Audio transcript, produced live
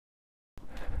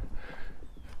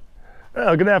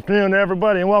Well, good afternoon,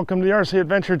 everybody, and welcome to the RC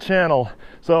Adventure Channel.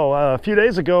 So a few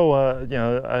days ago,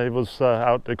 I was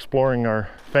out exploring our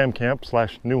fam camp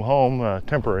 / new home,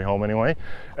 temporary home anyway,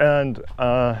 and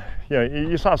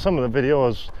you saw some of the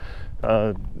videos.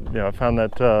 I found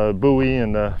that buoy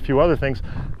and a few other things,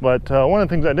 but one of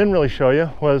the things I didn't really show you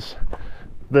was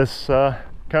this kind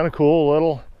of cool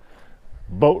little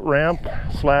boat ramp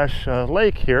 /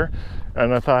 lake here,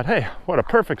 and I thought, hey, what a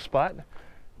perfect spot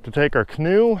to take our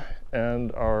canoe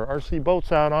and our RC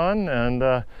boats out on, and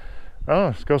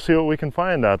let's go see what we can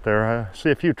find out there. I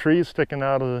see a few trees sticking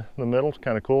out of the middle. It's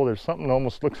kind of cool. There's something that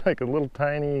almost looks like a little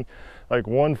tiny, like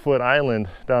 1 foot island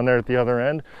down there at the other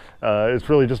end. It's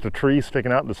really just a tree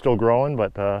sticking out that's still growing,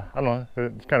 but I don't know,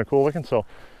 it's kind of cool looking. So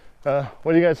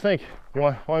what do you guys think? You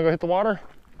want to go hit the water?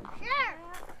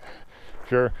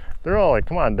 Sure. They're all like,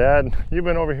 come on, Dad, you've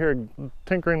been over here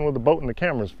tinkering with the boat and the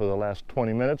cameras for the last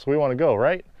 20 minutes. We want to go,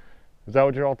 right? Is that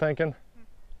what you're all thinking?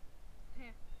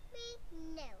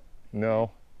 No.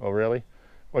 No? Oh, really?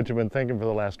 What you've been thinking for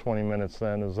the last 20 minutes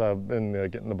then is I've been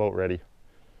getting the boat ready.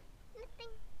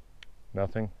 Nothing.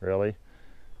 Nothing? Really?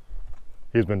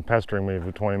 He's been pestering me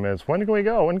for 20 minutes. When can we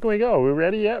go? When can we go? We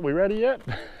ready yet? We ready yet?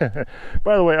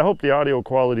 By the way, I hope the audio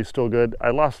quality is still good.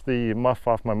 I lost the muff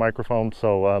off my microphone,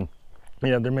 so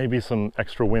yeah, there may be some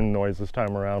extra wind noise this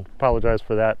time around. Apologize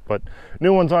for that, but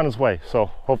new one's on its way, so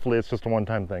hopefully it's just a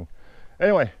one-time thing.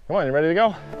 Anyway, come on, you ready to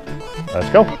go? Let's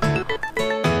go.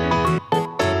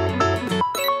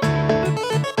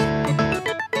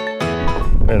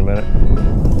 Wait a minute.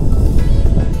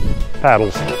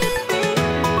 Paddles.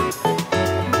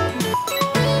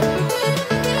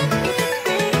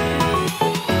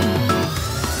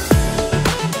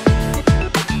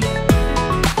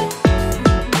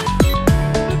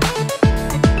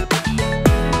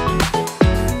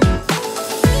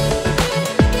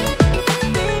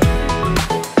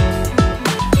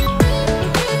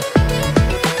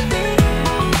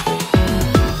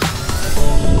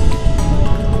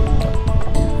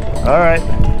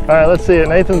 All right, let's see it.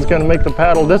 Nathan's gonna make the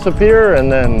paddle disappear and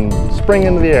then spring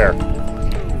into the air.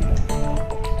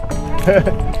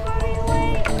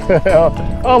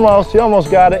 Almost, you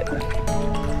almost got it.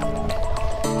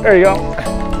 There you go.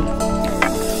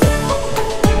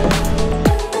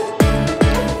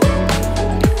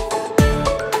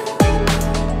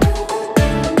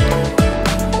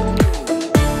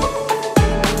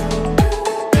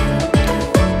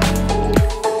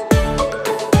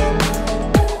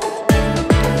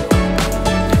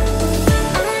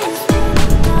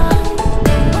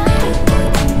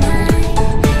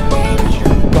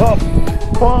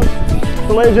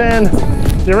 Jan,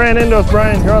 you ran into us,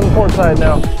 Brian. You're on the port side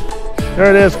now.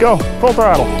 There it is. Go. Full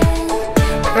throttle.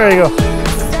 There you go.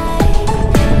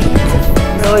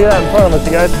 Yeah, look at that in front of us,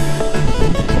 you guys.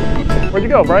 Where'd you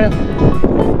go, Brian?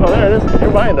 Oh, there it is.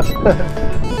 You're behind us.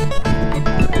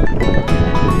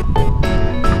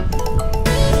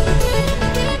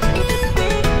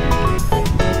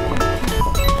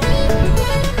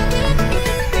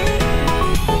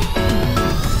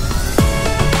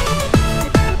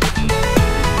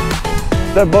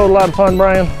 That boat a lot of fun,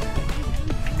 Brian?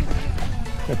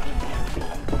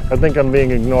 I think I'm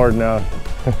being ignored now.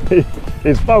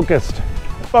 He's focused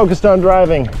on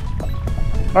driving,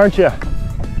 aren't you?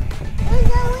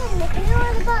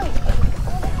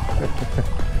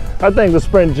 I think the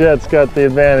Sprint Jet's got the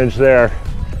advantage there.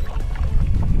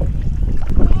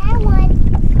 I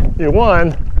won. You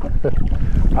won?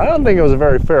 I don't think it was a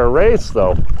very fair race,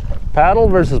 though. Paddle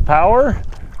versus power?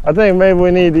 I think maybe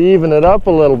we need to even it up a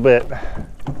little bit.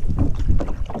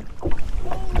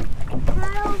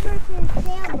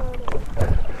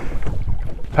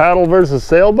 Paddle versus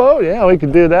sailboat? Yeah, we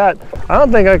could do that. I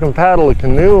don't think I can paddle a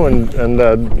canoe and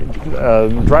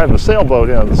drive a sailboat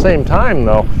at the same time,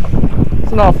 though.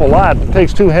 It's an awful lot. It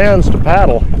takes 2 hands to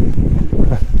paddle.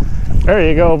 There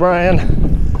you go, Brian.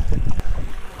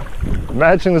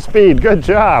 Matching the speed. Good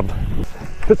job.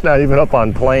 It's not even up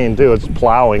on plane, too. It's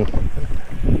plowing.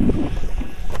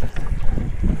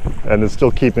 And it's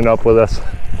still keeping up with us.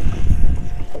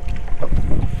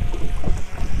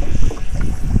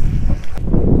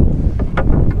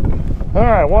 All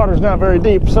right, water's not very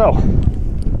deep, so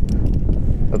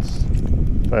let's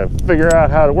try to figure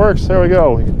out how it works. There we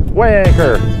go. Weigh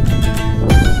anchor.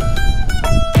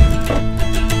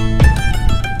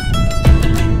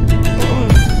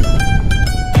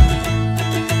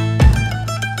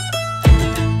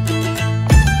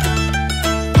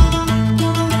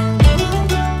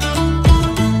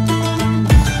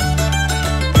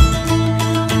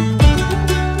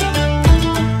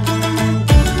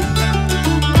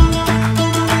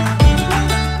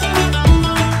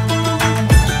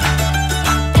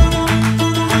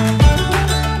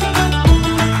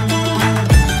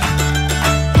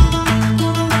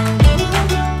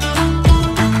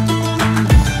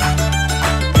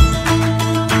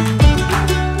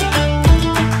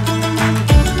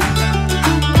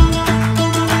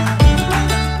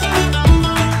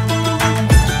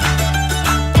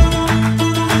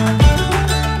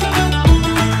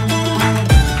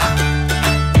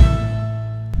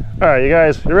 right, you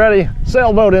guys, you ready?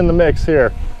 Sailboat in the mix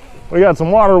here. We got some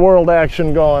water world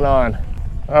action going on.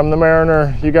 I'm the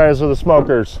mariner, you guys are the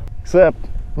smokers. Except,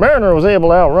 Mariner was able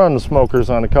to outrun the smokers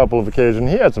on a couple of occasions.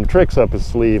 He had some tricks up his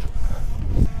sleeve.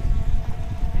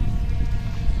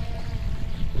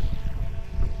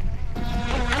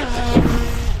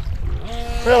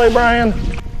 Really, Brian?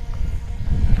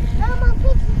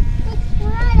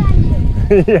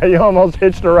 Yeah, you almost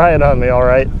hitched a ride on me, all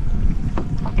right.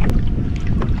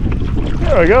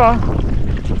 There we go.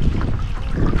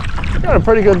 Got a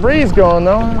pretty good breeze going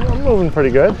though. I'm moving pretty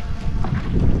good.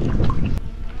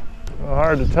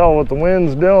 Hard to tell what the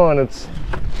wind's doing. It's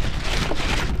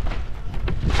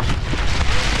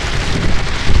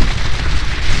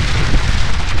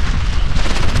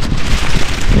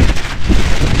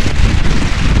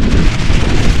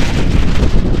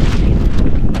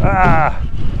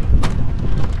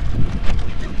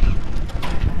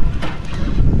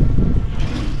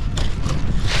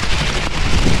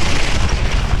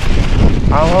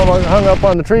I'm hung up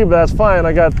on the tree, but that's fine.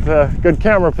 I got good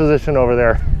camera position over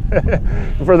there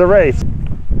for the race.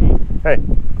 Hey,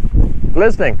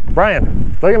 listening,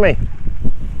 Brian, look at me.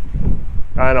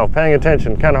 I know, paying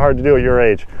attention, kind of hard to do at your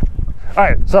age. All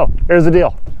right, so here's the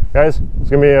deal, guys. It's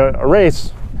gonna be a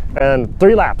race and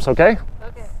 3 laps, okay?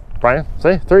 Okay. Brian,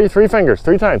 say three fingers,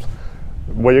 3 times.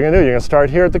 What you're gonna do, you're gonna start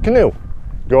here at the canoe.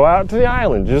 Go out to the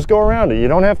island, just go around it. You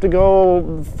don't have to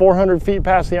go 400 feet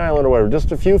past the island or whatever,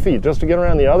 just a few feet, just to get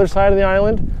around the other side of the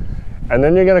island. And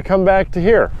then you're gonna come back to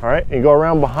here, all right? And go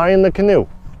around behind the canoe, all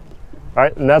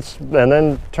right? And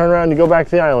then turn around and you go back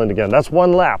to the island again. That's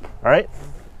 1 lap, all right?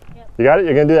 Yep. You got it?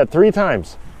 You're gonna do that 3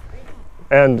 times.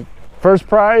 And first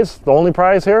prize, the only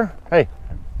prize here, hey,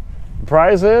 the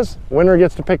prize is winner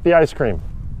gets to pick the ice cream.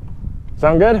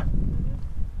 Sound good?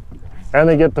 And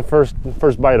they get the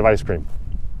first bite of ice cream.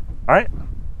 All right,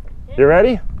 you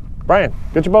ready? Brian,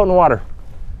 get your boat in the water.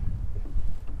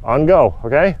 On go,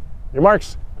 okay? Your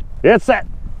marks, get set,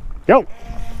 go.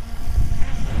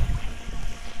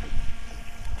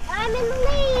 I'm in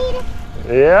the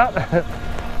lead. Yeah,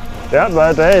 yeah,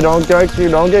 but hey, don't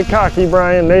get cocky,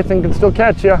 Brian. Nathan can still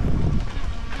catch you.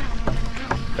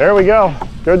 There we go.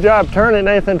 Good job. Turn it,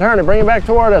 Nathan. Turn it. Bring it back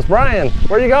toward us. Brian,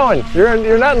 where are you going?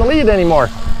 You're not in the lead anymore.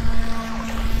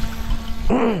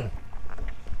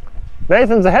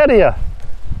 Nathan's ahead of you.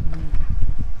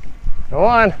 Come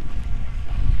on.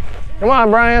 Come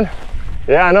on, Brian.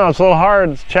 Yeah, I know, it's a little hard.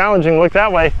 It's challenging. Look that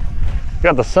way. You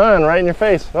got the sun right in your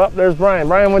face. Oh, there's Brian.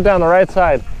 Brian went down the right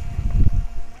side.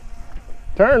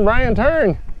 Turn, Brian,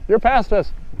 turn. You're past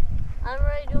us. I'm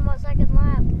ready to do my 2nd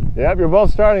lap. Yep, you're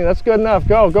both starting. That's good enough.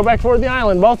 Go back toward the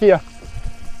island, both of you.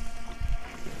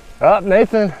 Oh,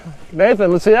 Nathan,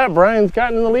 let's see that. Brian's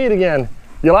gotten in the lead again.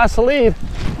 You lost the lead.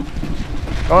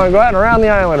 Go out and around the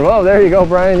island. Whoa, there you go,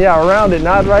 Brian. Yeah, around it,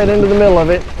 not right into the middle of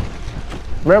it.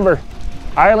 Remember,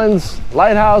 islands,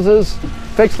 lighthouses,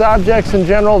 fixed objects in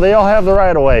general, they all have the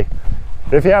right of way.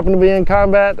 If you happen to be in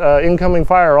combat, incoming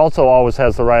fire also always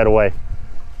has the right of way.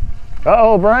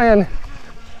 Uh-oh, Brian.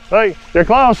 Look, you're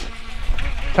close.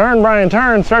 Turn, Brian,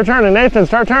 turn. Start turning. Nathan,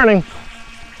 start turning. You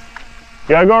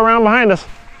gotta go around behind us.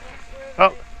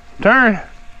 Oh, turn.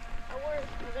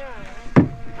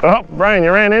 Oh, Brian,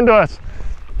 you ran into us.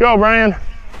 Go, Brian.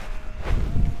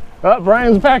 Oh,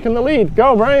 Brian's back in the lead.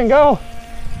 Go, Brian, go.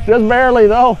 Just barely,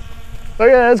 though.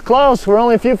 Look at it, it's close. We're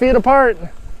only a few feet apart.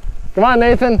 Come on,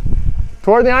 Nathan.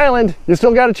 Toward the island. You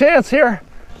still got a chance here.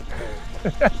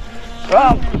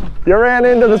 Oh, you ran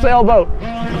into the sailboat.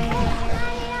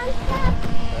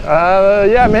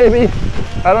 Yeah, maybe.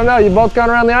 I don't know. You both gone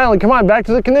around the island. Come on, back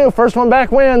to the canoe. First one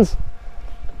back wins.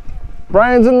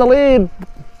 Brian's in the lead,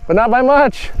 but not by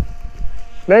much.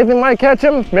 Nathan might catch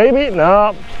him, maybe.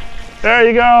 No. There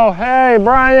you go. Hey,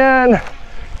 Brian,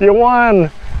 you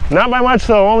won. Not by much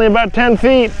though, only about 10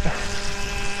 feet.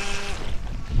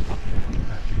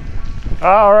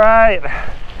 All right.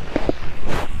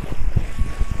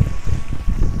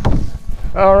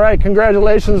 All right,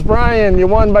 congratulations, Brian. You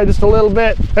won by just a little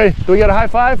bit. Hey, do we get a high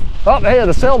five? Oh, hey,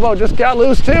 the sailboat just got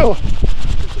loose too.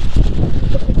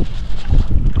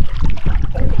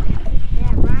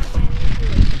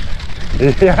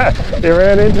 Yeah, he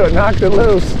ran into it, knocked it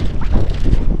loose.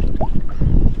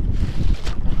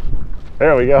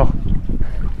 There we go.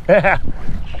 Yeah.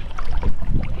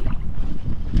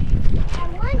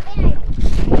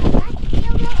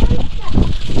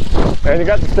 And you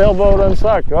got the sailboat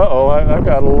unstuck. Uh-oh, I've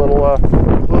got a little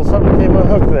something came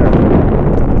unhooked there.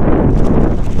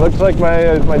 Looks like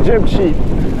my jib sheet.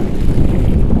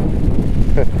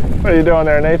 What are you doing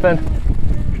there, Nathan?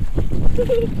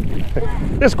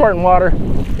 Just squirting water.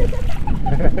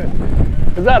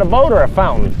 Is that a boat or a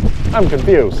fountain? I'm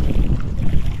confused.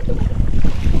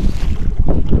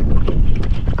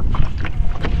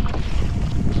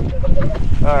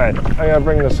 All right, I gotta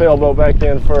bring the sailboat back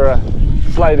in for a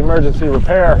slight emergency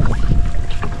repair.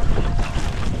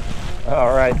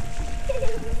 All right.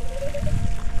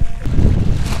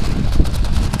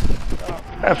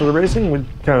 After the racing, we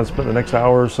kind of spent the next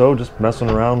hour or so just messing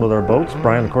around with our boats.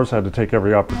 Brian, of course, had to take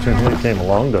every opportunity that came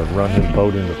along to run his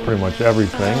boat into pretty much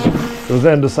everything. It was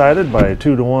then decided by a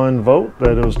 2-to-1 vote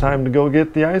that it was time to go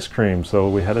get the ice cream, so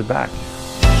we headed back.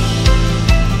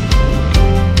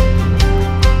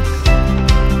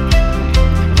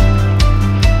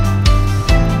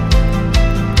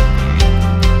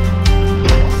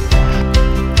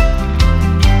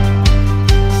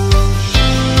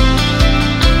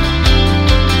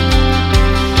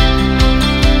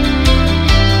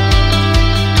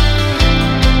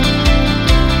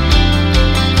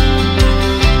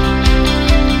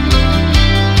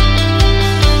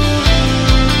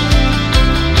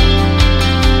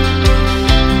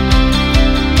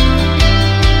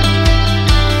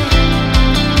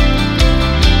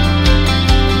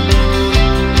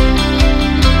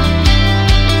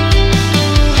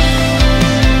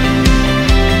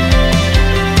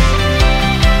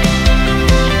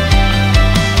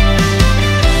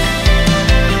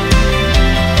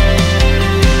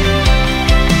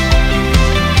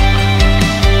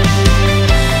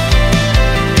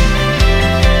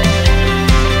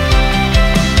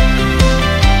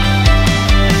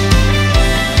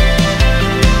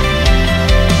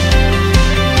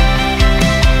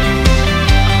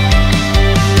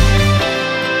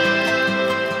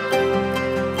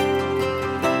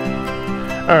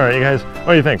 All right, you guys, what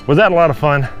do you think? Was that a lot of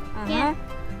fun? Yeah.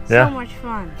 Yeah? So much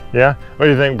fun. Yeah? What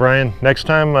do you think, Brian? Next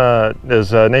time,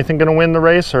 is Nathan going to win the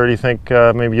race, or do you think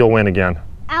maybe you'll win again?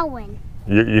 I'll win.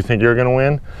 You think you're going to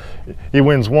win? He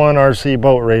wins one RC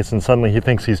boat race, and suddenly he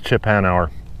thinks he's Chip Hanauer.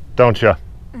 Don't you?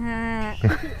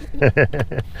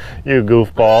 You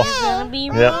goofball. It's gonna be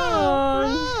Yep.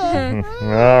 wrong.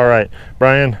 All right.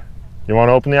 Brian, you want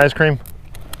to open the ice cream?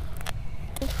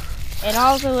 And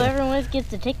also, everyone gets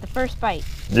to take the first bite.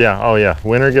 Yeah, oh yeah.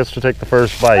 Winner gets to take the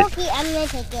first bite. Okay, I'm gonna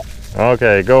take it.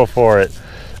 Okay, go for it.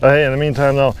 Hey, in the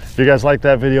meantime though, if you guys like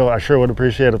that video, I sure would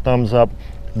appreciate a thumbs up.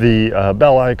 The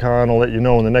bell icon will let you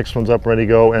know when the next one's up, ready to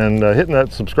go, and hitting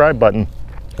that subscribe button.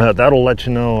 That'll let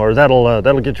you know, or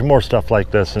that'll get you more stuff like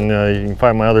this, and you can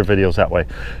find my other videos that way.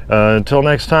 Until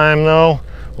next time though,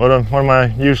 what am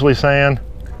I usually saying?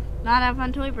 Not have fun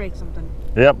until we break something.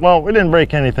 Yep, well, we didn't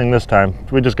break anything this time.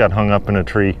 We just got hung up in a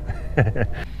tree.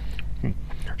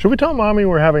 Should we tell Mommy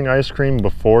we're having ice cream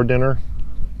before dinner?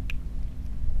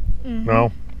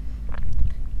 No?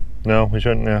 No, we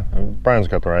shouldn't. Yeah, Brian's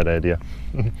got the right idea.